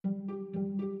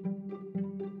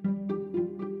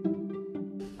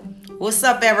What's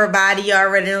up, everybody? You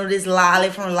already know this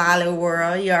Lolly from Lolly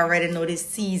World. You already know this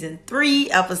season 3,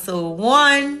 episode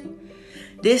 1.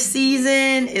 This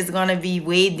season is going to be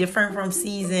way different from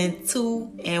season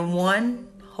 2 and 1,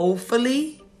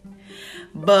 hopefully.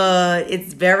 But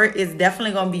it's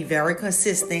definitely going to be very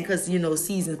consistent because,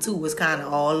 season 2 was kind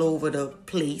of all over the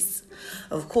place.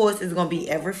 Of course, it's going to be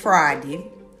every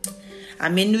Friday.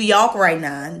 I'm in New York right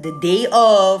now, the day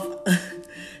of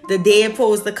the day it's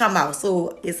supposed to come out.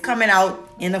 So it's coming out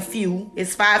in a few.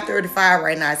 It's 5:35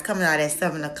 right now. It's coming out at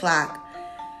 7 o'clock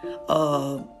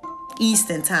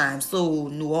Eastern time. So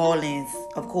New Orleans,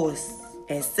 of course,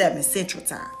 at 7 Central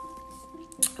time.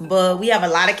 But we have a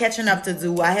lot of catching up to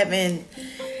do. I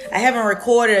haven't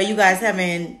recorded, or you guys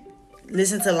haven't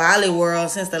listened to Lolly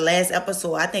World since the last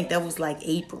episode. I think that was like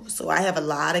April. So I have a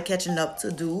lot of catching up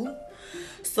to do.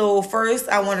 So first,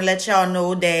 I want to let y'all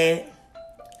know that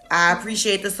I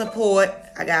appreciate the support.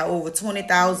 I got over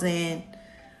 20,000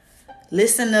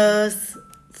 listeners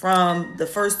from the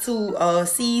first 2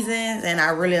 seasons, and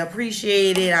I really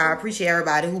appreciate it. I appreciate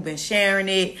everybody who's been sharing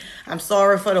it. I'm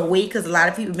sorry for the wait because a lot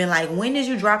of people been like, when is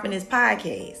you dropping this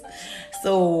podcast?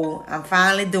 So I'm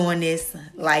finally doing this.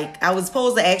 Like, I was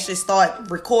supposed to actually start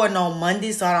recording on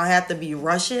Monday so I don't have to be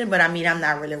rushing. But I'm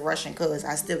not really rushing because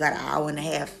I still got an hour and a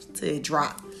half to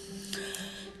drop.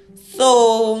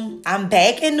 So I'm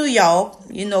back in New York.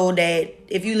 You know that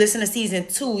if you listen to season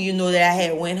 2, you know that I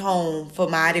had went home for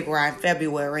Mardi Gras in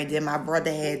February. And then my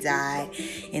brother had died.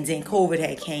 And then COVID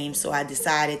had came. So I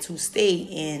decided to stay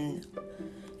in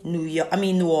New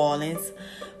Orleans.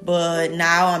 But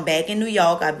now I'm back in New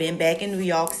York. I've been back in New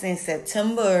York since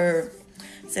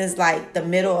like the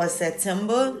middle of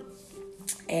September.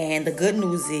 And the good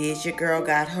news is your girl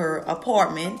got her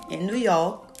apartment in New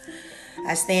York.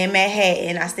 I stay in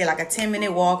Manhattan. I stay like a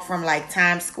 10-minute walk from like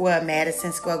Times Square,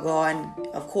 Madison Square Garden.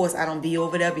 Of course, I don't be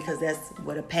over there because that's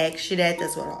where the pack shit at.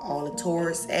 That's where all the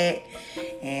tourists at.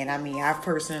 And I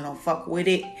personally don't fuck with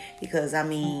it because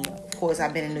of course,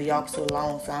 I've been in New York so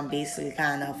long, so I'm basically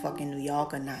kind of a fucking New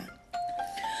Yorker now.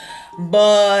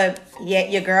 But yeah,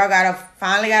 your girl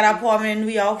finally got an apartment in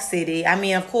New York City.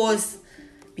 Of course,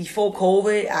 before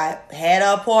COVID, I had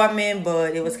an apartment,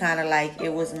 but it was kind of like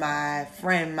it was my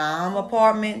friend mom's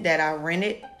apartment that I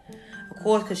rented. Of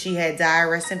course, because she had died,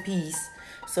 rest in peace.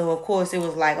 So, of course, it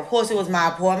was my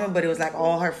apartment, but it was like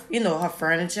all her, her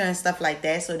furniture and stuff like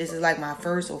that. So, this is like my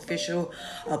first official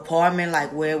apartment,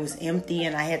 like where it was empty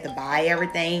and I had to buy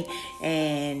everything.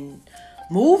 And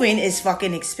moving is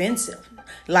fucking expensive.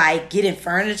 Like, getting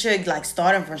furniture, like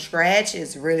starting from scratch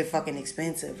is really fucking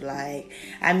expensive.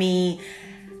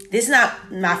 This is not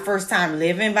my first time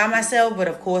living by myself, but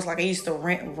of course, like I used to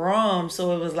rent rooms.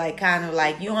 So, it was like kind of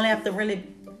like you only have to really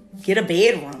get a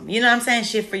bedroom. You know what I'm saying?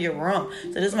 Shit for your room.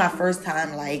 So this is my first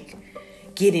time like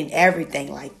getting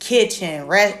everything like kitchen,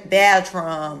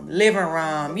 bathroom, living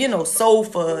room,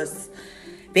 sofas,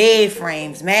 bed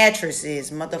frames,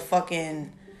 mattresses,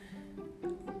 motherfucking,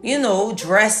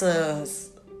 dressers,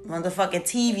 motherfucking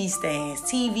TV stands,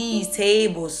 TVs,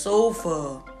 tables,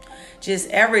 sofa, just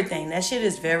everything. That shit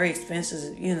is very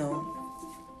expensive,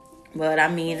 But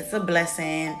it's a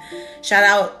blessing. Not shout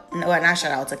out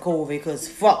to COVID because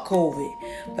fuck COVID.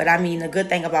 But the good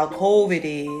thing about COVID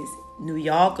is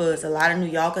a lot of New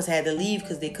Yorkers had to leave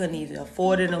because they couldn't even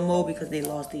afford it no more because they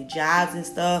lost their jobs and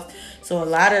stuff. So a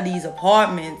lot of these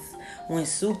apartments went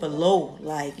super low.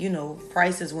 Like,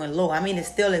 prices went low. It's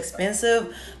still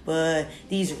expensive, but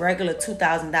these regular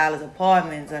 $2,000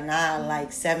 apartments are now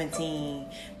like $1,700,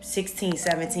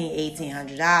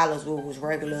 $1,800, what was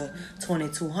regular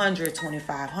 $2,200,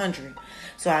 $2,500.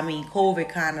 So COVID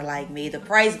kind of like made the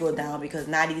price go down because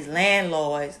now these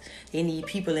landlords, they need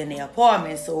people in their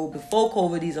apartments. So before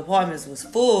COVID, these apartments was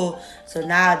full. So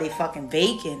now they fucking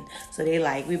vacant. So they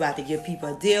like, we about to give people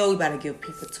a deal. We about to give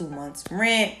people 2 months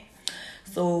rent.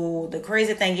 So the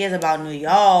crazy thing is about New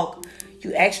York,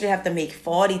 you actually have to make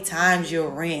 40 times your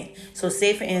rent. So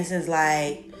say for instance,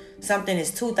 like something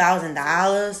is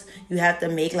 $2,000, you have to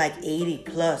make like 80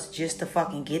 plus just to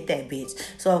fucking get that bitch.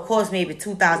 So of course maybe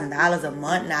 $2,000 a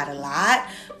month, not a lot,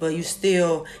 but you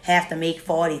still have to make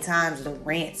 40 times the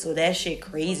rent. So that shit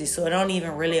crazy. So it don't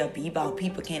even really be about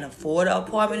people can't afford an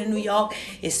apartment in New York.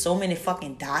 It's so many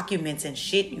fucking documents and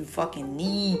shit you fucking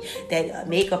need that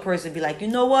make a person be like, you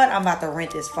know what? I'm about to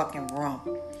rent this fucking room.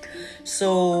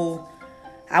 So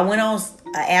I went on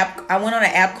an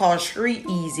app called Street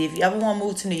Easy. If you ever want to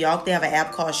move to New York, they have an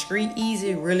app called Street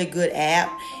Easy. Really good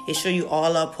app. It show you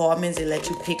all the apartments. It let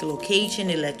you pick a location.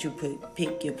 It let you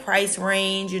pick your price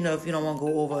range. If you don't want to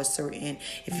go over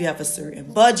if you have a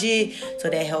certain budget. So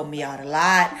that helped me out a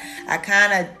lot. I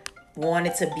kind of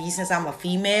wanted to be, since I'm a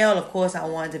female, of course I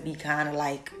wanted to be kind of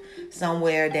like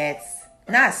somewhere that's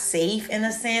not safe in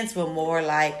a sense, but more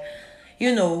like,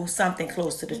 you know, something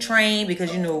close to the train,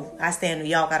 because, you know, I stay in New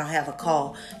York, I don't have a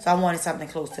car. So I wanted something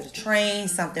close to the train,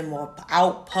 something more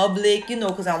out public, you know,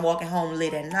 because I'm walking home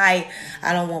late at night.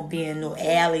 I don't want to be in no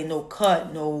alley, no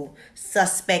cut, no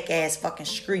suspect ass fucking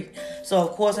street. So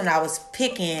of course, when I was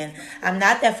picking, I'm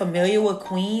not that familiar with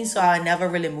Queens, so I never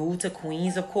really moved to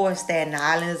Queens. Of course, Staten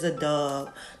Island is a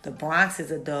dub. The Bronx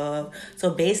is a dub. So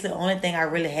basically, the only thing I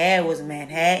really had was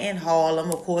Manhattan,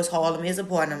 Harlem. Of course, Harlem is a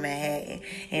part of Manhattan,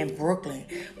 and Brooklyn.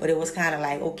 But it was kind of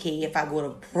like, okay, if I go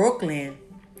to Brooklyn,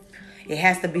 it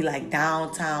has to be like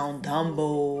downtown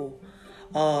Dumbo,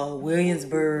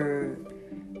 Williamsburg,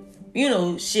 you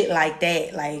know, shit like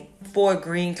that, like Fort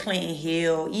Greene, Clinton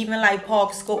Hill, even like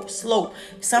Park Slope,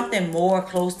 something more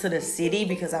close to the city,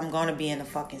 because I'm gonna be in the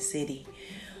fucking city.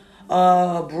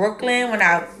 Brooklyn, when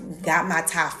I got my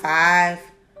top 5,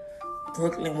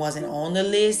 Brooklyn wasn't on the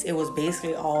list. It was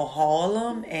basically all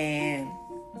Harlem, and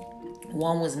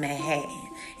one was Manhattan.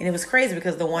 And it was crazy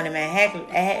because the one in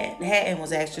Manhattan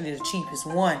was actually the cheapest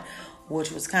one, which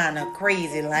was kind of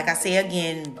crazy. Like I say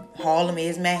again, Harlem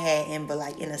is Manhattan, but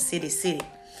like in a city.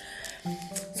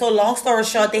 So long story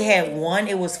short, they had one.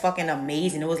 It was fucking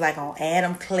amazing. It was like on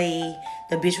Adam Clay.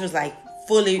 The bitch was like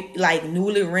fully, like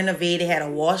newly renovated, had a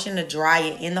washer and a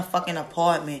dryer in the fucking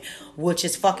apartment, which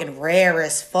is fucking rare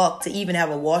as fuck to even have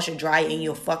a washer dryer in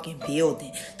your fucking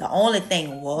building. The only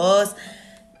thing was,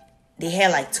 they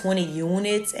had like 20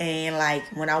 units, and like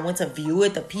when I went to view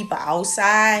it, the people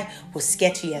outside was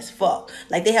sketchy as fuck.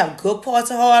 Like they have good parts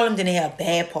of Harlem, then they have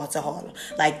bad parts of Harlem.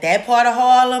 Like that part of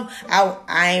Harlem,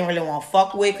 I ain't really want to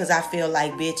fuck with, because I feel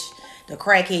like, bitch, the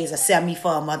crackheads are sell me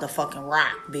for a motherfucking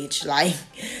rock, bitch. Like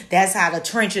that's how the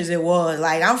trenches it was.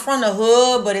 Like I'm from the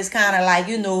hood, but it's kind of like,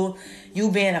 you know,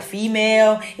 you being a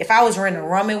female. If I was renting a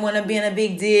rum, it wouldn't have been a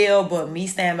big deal, but me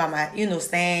standing by my, you know,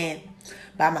 stand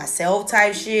by myself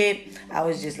type shit, I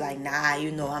was just like, nah,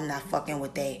 you know, I'm not fucking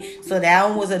with that. So that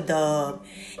one was a dub.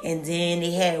 And then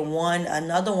they had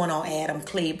another one on Adam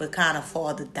Clay, but kind of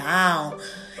farther down,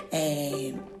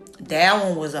 and that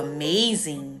one was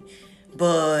amazing.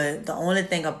 But the only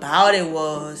thing about it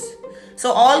was,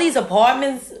 so all these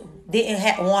apartments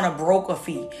didn't want a broker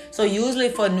fee. So usually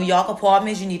for New York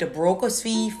apartments, you need a broker's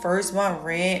fee, first month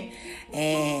rent,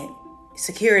 and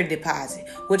security deposit,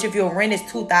 which if your rent is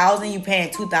 $2,000, you paying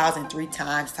 $2,000 3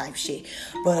 times type shit.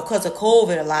 But because of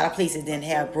COVID, a lot of places didn't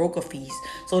have broker fees.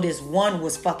 So this one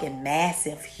was fucking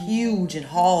massive, huge in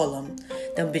Harlem.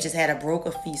 Them bitches had a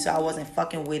broker fee, so I wasn't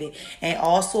fucking with it. And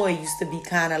also, it used to be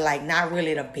kind of like, not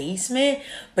really the basement,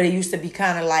 but it used to be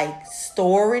kind of like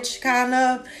storage kind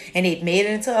of, and it made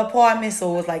it into an apartment.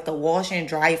 So it was like the washer and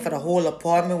dryer for the whole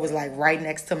apartment was like right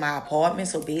next to my apartment.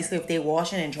 So basically, if they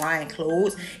washing and drying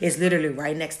clothes, it's literally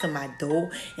right next to my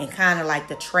door. And kind of like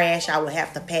the trash, I would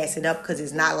have to pass it up, because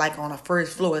it's not like on the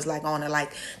first floor, it's like on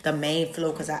the main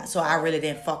floor, so I really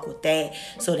didn't fuck with that.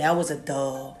 So that was a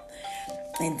dub.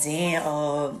 And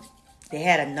then they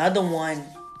had another one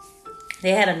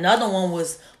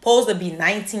was supposed to be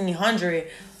 1900.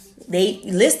 They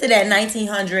listed at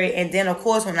 1900, and then of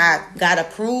course when I got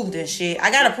approved and shit,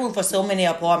 I got approved for so many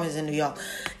apartments in New York,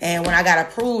 and when I got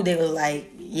approved, they was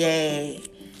like, yeah,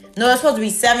 no, it's supposed to be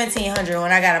 1700.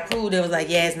 When I got approved, it was like,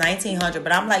 yeah, it's 1900.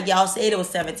 But I'm like, y'all said it was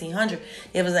 1700.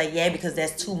 It was like, yeah, because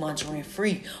that's 2 months rent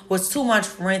free. What's 2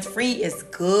 months rent free is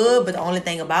good, but the only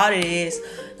thing about it is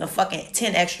the fucking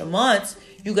 10 extra months,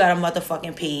 you gotta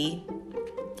motherfucking pay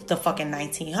the fucking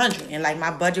 1900. And like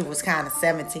my budget was kind of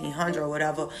 1700 or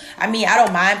whatever. I mean, I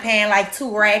don't mind paying like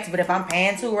 2 racks, but if I'm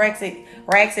paying 2 racks,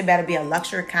 it better be a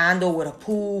luxury condo with a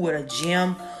pool, with a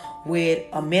gym, with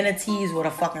amenities, with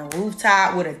a fucking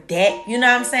rooftop, with a deck. You know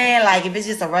what I'm saying? Like, if it's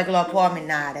just a regular apartment,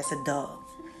 nah, that's a dub.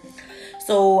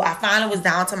 So I finally was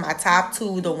down to my top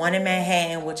 2, the one in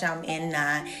Manhattan, which I'm in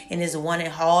now, and there's one in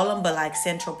Harlem, but like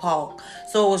Central Park.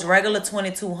 So it was regular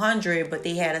 $2,200, but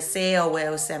they had a sale where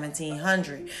it was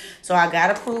 $1,700. So I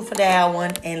got approved for that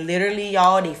one, and literally,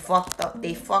 y'all, they fucked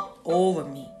over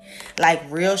me. Like,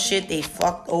 real shit, they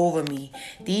fucked over me.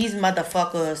 These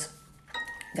motherfuckers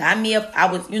got me up. I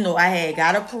had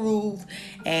got approved,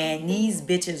 and these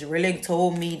bitches really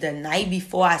told me the night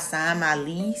before I signed my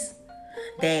lease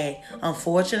that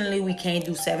unfortunately we can't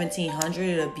do 1,700.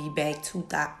 It'll be back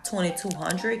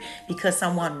 2,200 because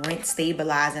someone rent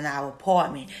stabilized in our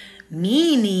apartment,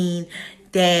 meaning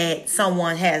that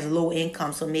someone has low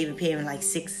income, so maybe paying like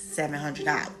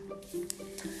 $600-700.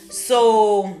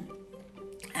 So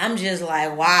I'm just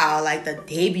like, wow, like the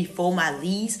day before my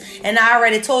lease. And I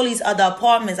already told these other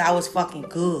apartments I was fucking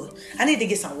good. I need to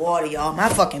get some water, y'all. My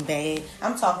fucking bad.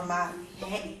 I'm talking my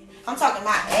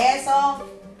ass off.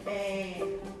 And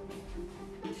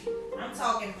I'm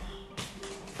talking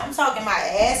my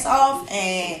ass off.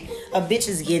 And a bitch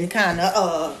is getting kind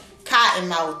of cotton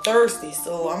mouth thirsty.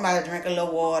 So I'm about to drink a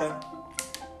little water.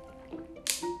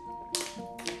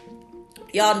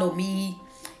 Y'all know me.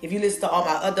 If you listen to all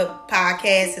my other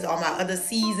podcasts, all my other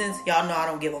seasons, y'all know I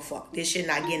don't give a fuck. This shit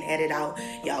not getting edited out.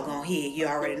 Y'all gonna hear. You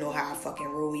already know how I fucking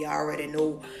rule. Y'all already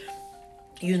know.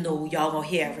 You know, y'all gonna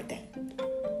hear everything.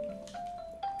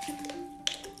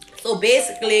 So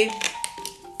basically,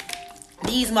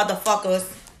 these motherfuckers,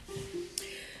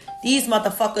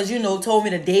 you know, told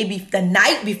me the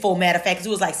night before, matter of fact, 'cause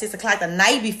it was like 6 o'clock the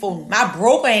night before. My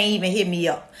broker ain't even hit me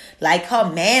up. Like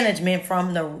her management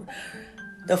from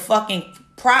the fucking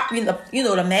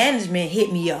the management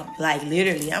hit me up, like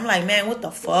literally. I'm like, man, what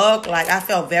the fuck? Like, I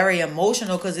felt very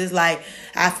emotional because it's like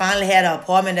I finally had an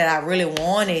apartment that I really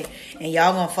wanted, and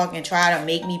y'all gonna fucking try to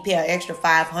make me pay an extra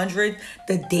 $500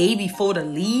 the day before the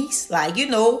lease. Like, you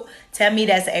know, tell me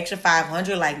that's an extra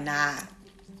 $500. Like, nah.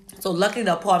 So luckily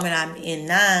the apartment I'm in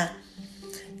now,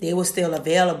 they were still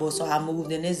available, so I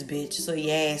moved in this bitch. So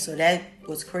yeah, so that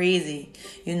was crazy.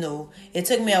 You know, it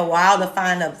took me a while to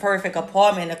find a perfect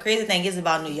apartment. The crazy thing is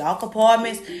about New York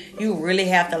apartments, you really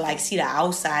have to like see the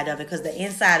outside of it, because the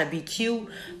inside will be cute,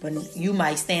 but you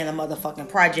might stay in a motherfucking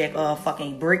project or a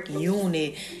fucking brick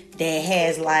unit that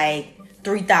has like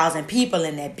 3,000 people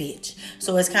in that bitch.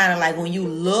 So it's kind of like when you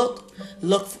look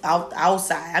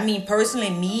outside. I mean, personally,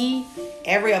 me,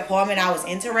 every apartment I was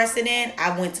interested in,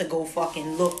 I went to go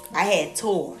fucking look. I had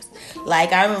tours.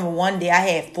 Like, I remember one day I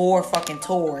had 4 fucking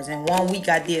tours. And one week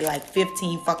I did like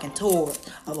 15 fucking tours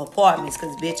of apartments.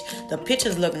 Because, bitch, the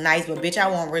pictures look nice. But, bitch, I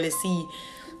won't really see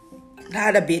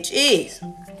how the bitch is.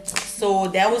 So,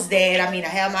 that was that. I mean, I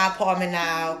have my apartment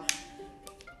now.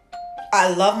 I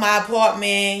love my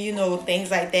apartment, you know, things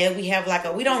like that. We have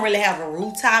we don't really have a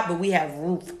rooftop, but we have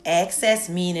roof access,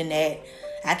 meaning that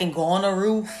I can go on the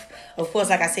roof. Of course,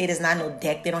 like I said, there's not no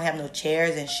deck. They don't have no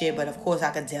chairs and shit, but of course,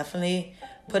 I could definitely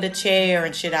put a chair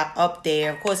and shit up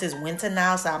there. Of course, it's winter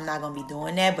now, so I'm not going to be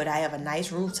doing that, but I have a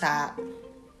nice rooftop.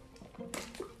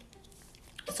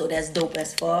 So that's dope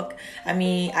as fuck. I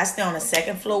mean, I stay on the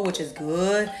second floor, which is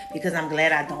good because I'm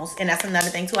glad I don't. And that's another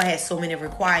thing too. I had so many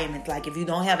requirements. Like, if you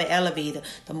don't have an elevator,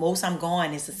 the most I'm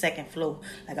going is the second floor.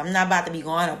 Like, I'm not about to be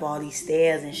going up all these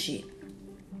stairs and shit.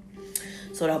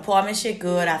 So the apartment shit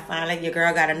good. I finally, your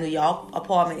girl got a New York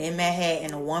apartment in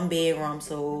Manhattan, a 1-bedroom.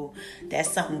 So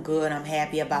that's something good I'm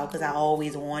happy about because I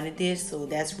always wanted this. So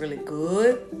that's really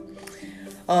good.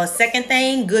 Second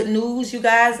thing, good news, you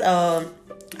guys.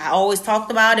 I always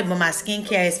talked about it, but my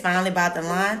skincare is finally about to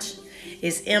launch.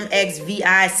 It's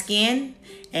MXVI Skin,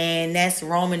 and that's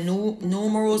Roman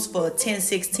numerals for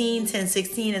 10/16.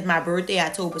 10/16 is my birthday,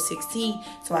 October 16th,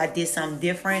 so I did something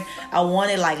different. I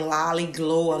wanted like Lolly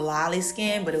Glow or Lolly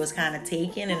Skin, but it was kind of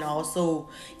taken, and also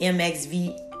MXVI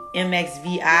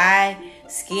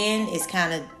Skin is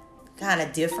kind of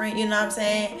different, you know what I'm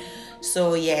saying?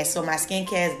 So yeah, so my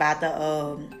skincare is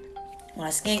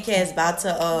about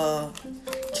to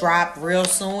drop real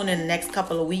soon in the next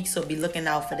couple of weeks, so be looking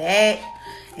out for that.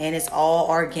 And it's all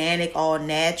organic, all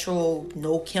natural,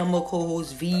 no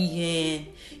chemicals, vegan,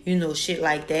 you know, shit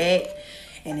like that.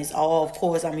 And it's all, of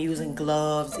course, I'm using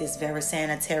gloves. It's very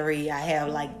sanitary. I have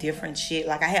like different shit.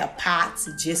 Like, I have pots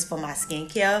just for my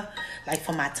skincare, like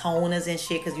for my toners and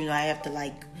shit, because, you know, I have to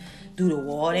like do the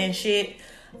water and shit.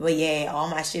 But yeah, all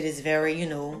my shit is very, you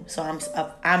know, so I'm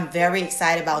very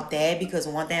excited about that, because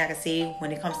one thing I can say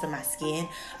when it comes to my skin,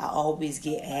 I always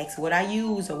get asked what I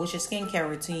use or what's your skincare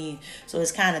routine. So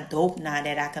it's kind of dope now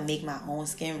that I can make my own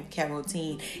skincare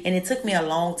routine. And it took me a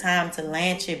long time to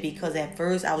launch it, because at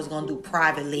first I was going to do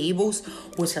private labels,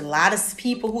 which a lot of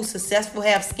people who successful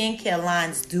have skincare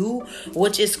lines do,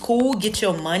 which is cool, get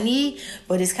your money,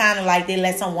 but it's kind of like they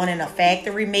let someone in a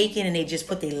factory make it and they just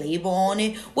put their label on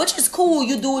it, which is cool.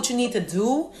 You do what you need to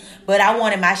do, but I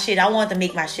wanted to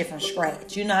make my shit from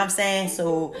scratch, you know what I'm saying?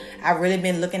 So I really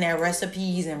been looking at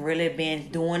recipes and really been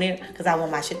doing it because I want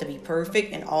my shit to be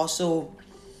perfect. And also,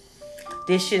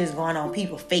 this shit is going on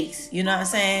people's face, you know what I'm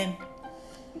saying?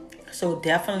 So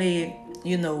definitely,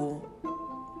 you know,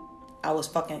 I was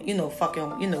gonna fuck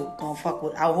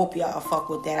with. I hope y'all fuck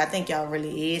with that. I think y'all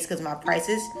really is, because my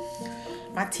prices,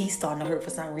 my teeth starting to hurt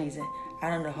for some reason. I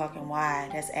don't know fucking why.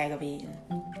 That's aggravating.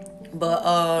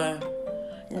 But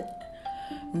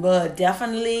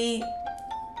definitely,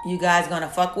 you guys gonna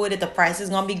fuck with it. The price is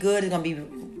gonna be good. It's gonna be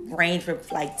range from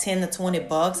like 10 to 20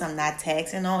 bucks. I'm not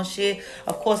taxing on shit.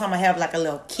 Of course, I'm gonna have like a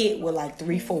little kit with like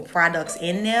 3-4 products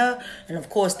in there, and of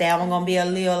course that one gonna be a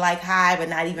little like high, but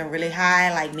not even really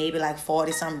high, like maybe like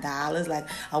 $40-some. Like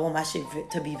I want my shit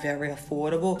to be very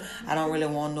affordable. I don't really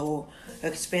want no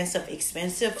expensive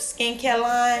skincare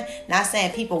line. Not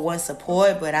saying people wouldn't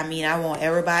support, but I mean I want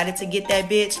everybody to get that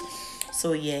bitch.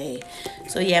 So yeah,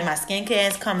 my skincare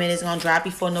is coming. It's gonna drop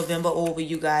before November over.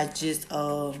 You guys just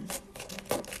of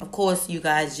course you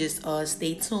guys just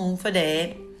stay tuned for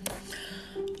that.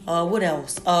 What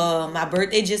else? My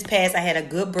birthday just passed. I had a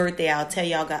good birthday. I'll tell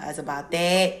y'all guys about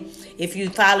that. If you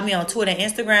follow me on Twitter and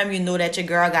Instagram, you know that your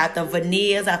girl got the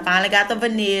veneers. I finally got the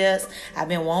veneers. I've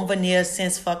been wanting veneers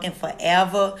since fucking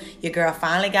forever. Your girl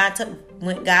finally got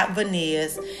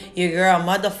veneers. Your girl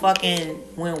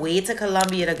motherfucking went way to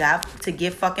Colombia to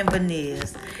get fucking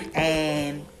veneers.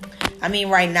 And I mean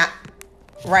right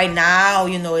now,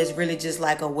 you know, it's really just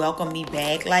like a welcome me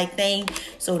back like thing.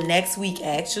 So next week,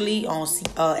 actually, on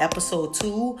episode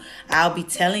 2, I'll be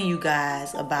telling you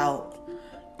guys about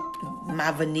my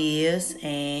veneers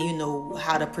and, you know,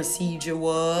 how the procedure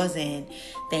was and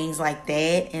things like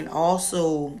that. And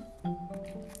also,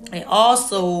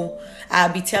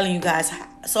 I'll be telling you guys.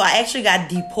 So I actually got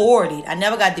deported. I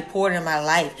never got deported in my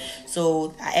life.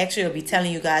 So I actually will be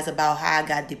telling you guys about how I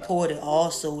got deported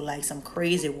also. Like some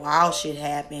crazy wild shit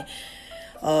happened.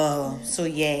 So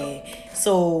yeah.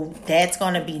 So that's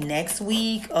going to be next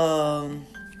week.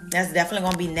 That's definitely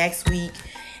going to be next week.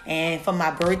 And for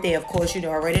my birthday, of course, you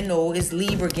already know it's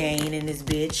Libra Gain in this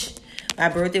bitch. My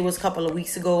birthday was a couple of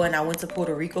weeks ago and I went to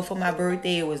Puerto Rico for my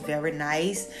birthday. It was very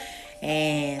nice.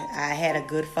 And I had a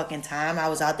good fucking time. I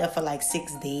was out there for like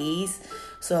 6 days.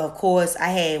 So, of course, I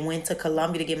had went to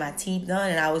Colombia to get my teeth done.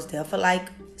 And I was there for like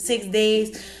 6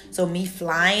 days. So, me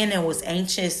flying and was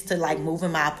anxious to like move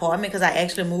in my apartment. Because I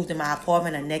actually moved in my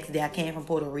apartment the next day I came from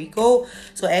Puerto Rico.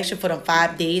 So, actually for them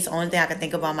 5 days, only thing I could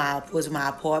think about was my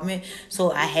apartment.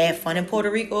 So, I had fun in Puerto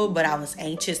Rico. But I was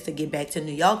anxious to get back to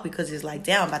New York. Because it's like,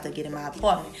 damn, I'm about to get in my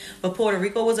apartment. But Puerto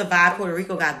Rico was a vibe. Puerto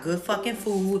Rico got good fucking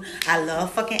food. I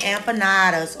love fucking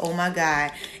empanadas. Oh my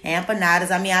God.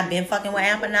 Empanadas. I mean, I've been fucking with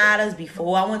empanadas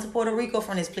before I went to Puerto Rico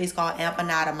from this place called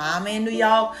Empanada Mama in New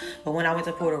York. But when I went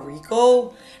to Puerto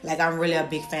Rico, like I'm really a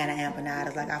big fan of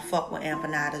empanadas. Like I fuck with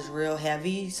empanadas real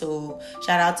heavy. So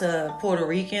shout out to Puerto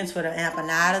Ricans for the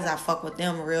empanadas. I fuck with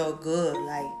them real good.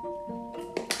 Like,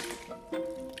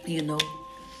 you know.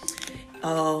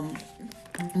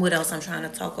 What else I'm trying to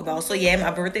talk about? So yeah,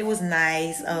 my birthday was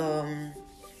nice.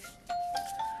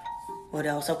 What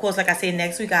else? Of course, like I said,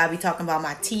 next week I'll be talking about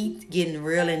my teeth, getting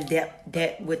real in depth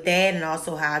with that, and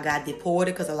also how I got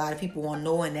deported, because a lot of people won't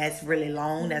know, and that's really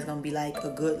long. That's gonna be like a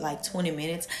good 20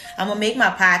 minutes. I'm gonna make my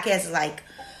podcast like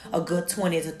a good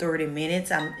 20 to 30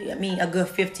 minutes. I mean a good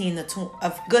 15 to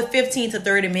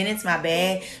 30 minutes, my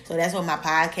bad. So that's what my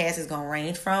podcast is gonna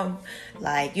range from.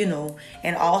 Like, you know,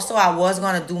 and also I was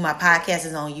gonna do my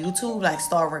podcasts on YouTube, like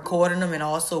start recording them and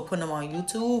also putting them on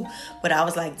YouTube. But I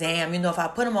was like, damn, you know, if I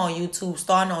put them on YouTube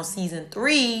starting on season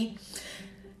 3,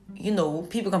 you know,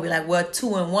 people gonna be like, well,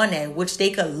 2 and 1 at, which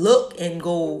they could look and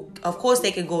go. Of course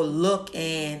they could go look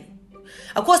and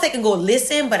of course they can go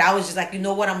listen, but I was just like, you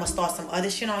know what, I'm gonna start some other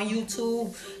shit on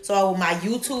YouTube. So my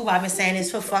YouTube, I've been saying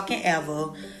this for fucking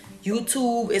ever.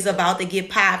 YouTube is about to get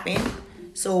popping.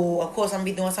 So of course I'm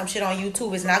gonna be doing some shit on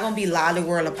YouTube. It's not gonna be Lolly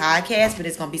World of Podcast, but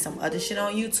it's gonna be some other shit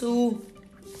on YouTube.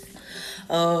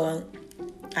 I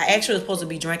actually was supposed to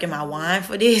be drinking my wine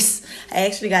for this. I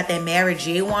actually got that Mary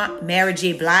J wine. Mary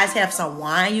J Blige have some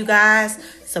wine, you guys.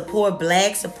 Support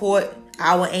black, support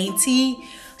our auntie.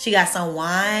 She got some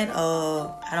wine.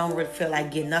 I don't really feel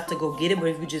like getting up to go get it, but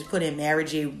if you just put in Mary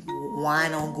J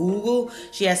wine on Google,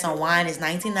 she has some wine. It's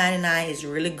 $19.99. It's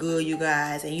really good, you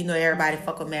guys. And you know everybody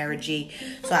fuck with Mary J,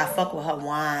 so I fuck with her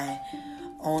wine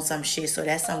on some shit. So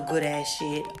that's some good ass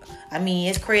shit. I mean,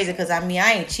 it's crazy because I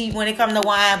ain't cheap when it comes to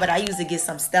wine, but I used to get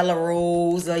some Stella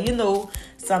Rose or, you know,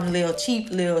 some little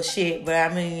cheap little shit. But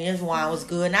I mean, this wine was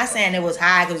good. Not saying it was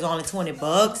high because it was only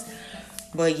 $20.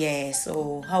 But yeah,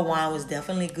 so her wine was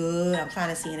definitely good. I'm trying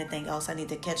to see anything else I need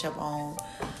to catch up on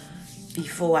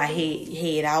before I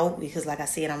head out, because like I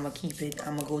said, I'm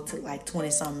gonna go to like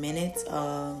 20-some minutes.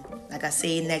 Like I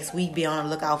said, next week be on the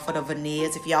lookout for the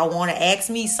veneers. If y'all want to ask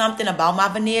me something about my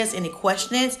veneers, any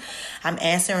questions, I'm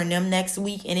answering them next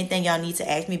week. Anything y'all need to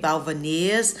ask me about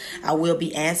veneers, I will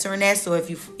be answering that. So if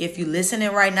you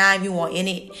listening right now, if you want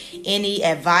any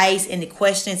advice, any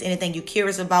questions, anything you're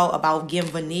curious about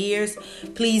getting veneers,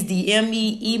 please DM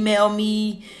me, email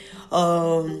me.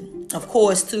 Of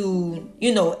course, to,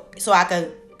 you know, so I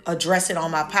could address it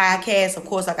on my podcast. Of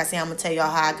course, like I said, I'm gonna tell y'all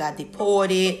how I got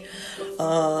deported.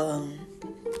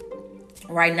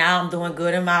 Right now, I'm doing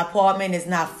good in my apartment. It's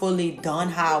not fully done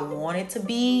how I want it to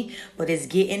be, but it's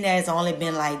getting there. It's only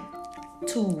been like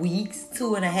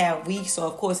 2.5 weeks. So,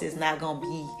 of course, it's not going to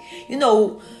be,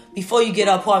 before you get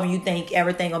an apartment, you think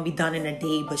everything going to be done in a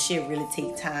day, but shit really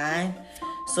take time.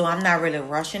 So, I'm not really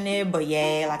rushing it. But,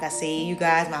 yeah, like I said, you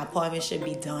guys, my apartment should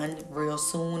be done real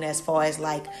soon as far as,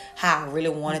 like, how I really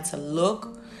want it to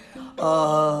look.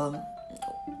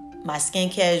 My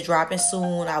skincare is dropping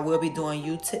soon. I will be doing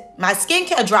YouTube. My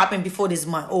skincare dropping before this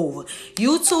month over.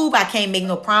 YouTube, I can't make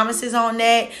no promises on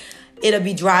that. It'll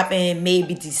be dropping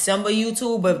maybe December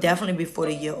YouTube, but definitely before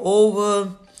the year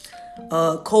over.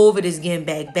 COVID is getting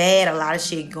back bad. A lot of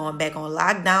shit going back on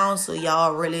lockdown. So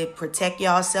y'all really protect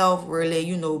yourself. Really,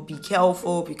 be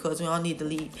careful because we don't need to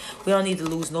leave. We don't need to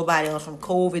lose nobody else from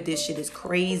COVID. This shit is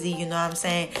crazy. You know what I'm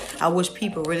saying? I wish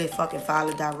people really fucking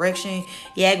follow direction.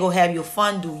 Yeah, go have your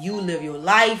fun. Do you live your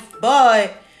life?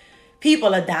 But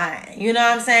people are dying. You know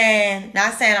what I'm saying?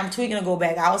 Not saying I'm tweaking to go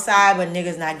back outside, but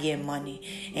niggas not getting money.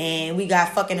 And we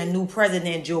got fucking a new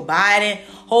president, Joe Biden.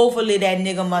 Hopefully that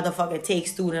nigga motherfucker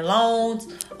takes student loans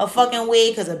a fucking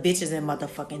way because a bitch is in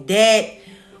motherfucking debt.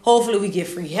 Hopefully we get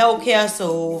free healthcare.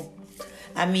 So,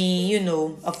 I mean,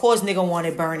 of course nigga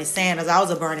wanted Bernie Sanders. I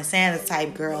was a Bernie Sanders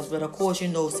type girl. But of course,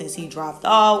 since he dropped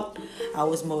out, I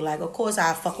was more like, of course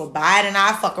I fuck with Biden.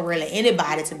 I fuck with really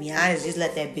anybody, to be honest. Just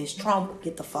let that bitch Trump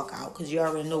get the fuck out. Because you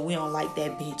already know we don't like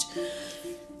that bitch.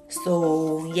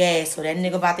 So, yeah. So that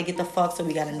nigga about to get the fuck. So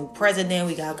we got a new president.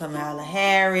 We got Kamala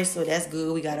Harris. So that's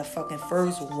good. We got a fucking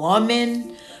first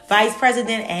woman vice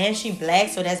president. And she black.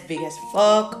 So that's big as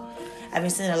fuck. I've been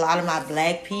seeing a lot of my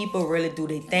black people really do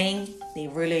their thing. They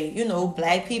really,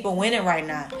 black people winning right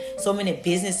now. So many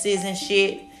businesses and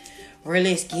shit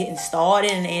really is getting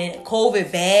started. And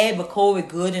COVID bad, but COVID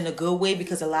good in a good way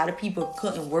because a lot of people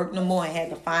couldn't work no more and had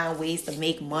to find ways to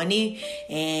make money.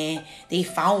 And they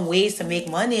found ways to make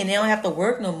money and they don't have to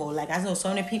work no more. Like, I know so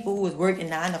many people who was working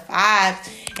 9 to 5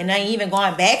 and they ain't even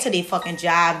going back to their fucking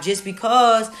job just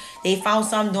because they found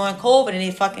something during COVID and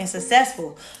they fucking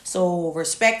successful. So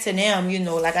respect to them,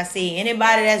 like I say,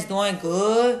 anybody that's doing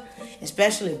good,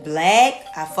 especially black,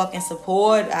 I fucking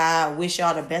support. I wish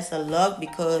y'all the best of luck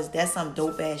because that's some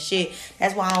dope ass shit.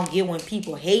 That's why I don't get when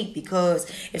people hate, because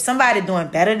if somebody doing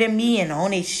better than me and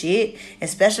on their shit,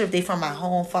 especially if they from my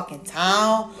home fucking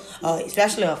town,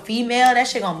 especially a female, that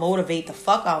shit gonna motivate the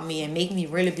fuck out of me and make me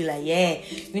really be like, yeah,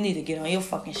 you need to get on your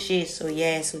fucking shit. So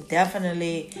yeah, so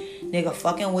definitely nigga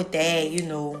fucking with that,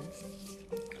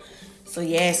 So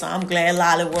yeah, so I'm glad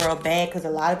Lolly World back because a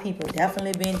lot of people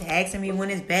definitely been asking me when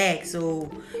it's back.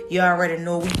 So you already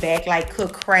know we back like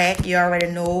cook crack. You already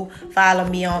know. Follow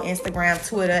me on Instagram,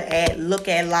 Twitter at Look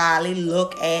at Lolly.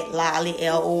 Look at Lolly,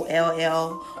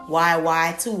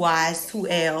 LOLLYY, 2 Y's, 2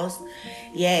 L's.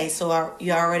 Yeah, so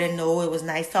you already know. It was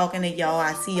nice talking to y'all.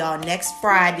 I see y'all next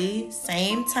Friday,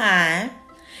 same time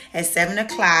at 7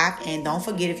 o'clock. And don't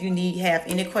forget, if you have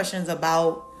any questions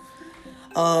about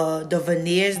the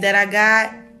veneers that I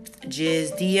got,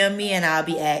 just DM me and I'll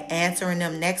be answering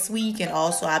them next week. And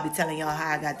also I'll be telling y'all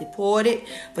how I got deported.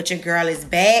 But your girl is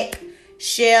back.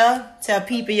 Share, tell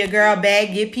people your girl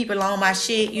back. Get people on my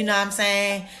shit, you know what I'm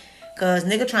saying? Cause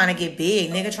nigga trying to get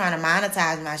big. Nigga trying to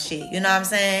monetize my shit, you know what I'm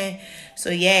saying?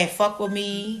 So yeah, fuck with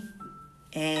me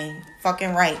and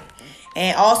fucking right.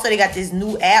 And also they got this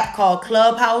new app called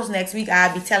Clubhouse. Next week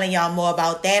I'll be telling y'all more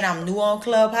about that. I'm new on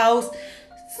Clubhouse,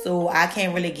 so I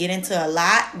can't really get into a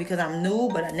lot because I'm new.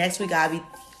 But next week I'll be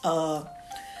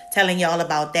telling y'all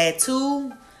about that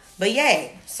too. But yeah,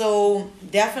 so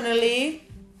definitely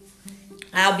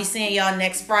I'll be seeing y'all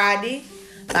next Friday.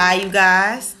 Bye, you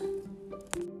guys.